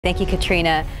Thank you,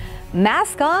 Katrina.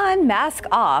 Mask on, mask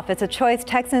off. It's a choice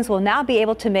Texans will now be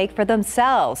able to make for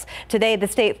themselves. Today, the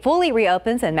state fully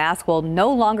reopens and masks will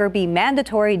no longer be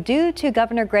mandatory due to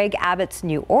Governor Greg Abbott's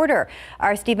new order.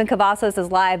 Our Stephen Cavazos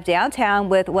is live downtown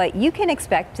with what you can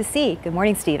expect to see. Good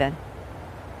morning, Stephen.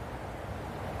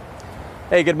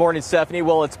 Hey, good morning, Stephanie.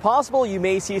 Well, it's possible you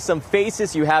may see some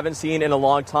faces you haven't seen in a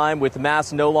long time with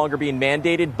masks no longer being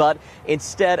mandated, but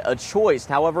instead a choice.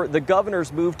 However, the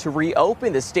governor's move to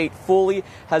reopen the state fully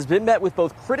has been met with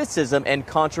both criticism and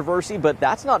controversy, but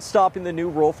that's not stopping the new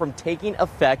rule from taking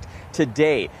effect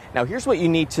today. Now, here's what you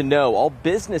need to know. All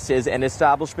businesses and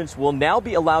establishments will now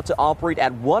be allowed to operate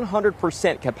at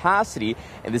 100% capacity,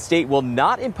 and the state will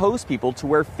not impose people to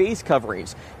wear face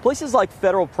coverings. Places like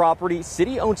federal property,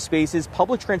 city-owned spaces,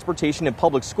 public transportation and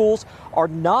public schools are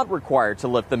not required to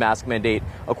lift the mask mandate.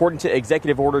 According to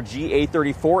Executive Order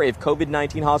GA34, if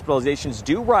COVID-19 hospitalizations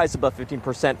do rise above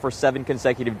 15% for 7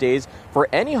 consecutive days for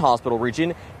any hospital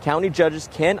region, county judges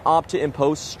can opt to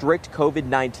impose strict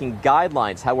COVID-19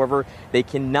 guidelines. However, they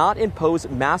cannot impose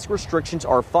mask restrictions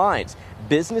or fines.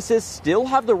 Businesses still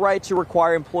have the right to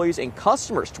require employees and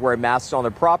customers to wear masks on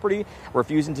their property.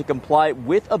 Refusing to comply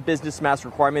with a business mask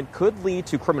requirement could lead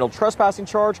to criminal trespassing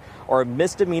charge or a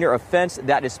misdemeanor offense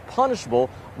that is punishable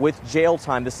with jail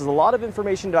time. This is a lot of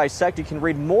information to dissect. You can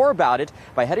read more about it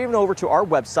by heading over to our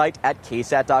website at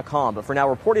ksat.com. But for now,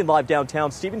 reporting live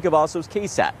downtown, Stephen Cavazos,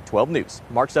 KSAT 12 News.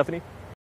 Mark, Stephanie.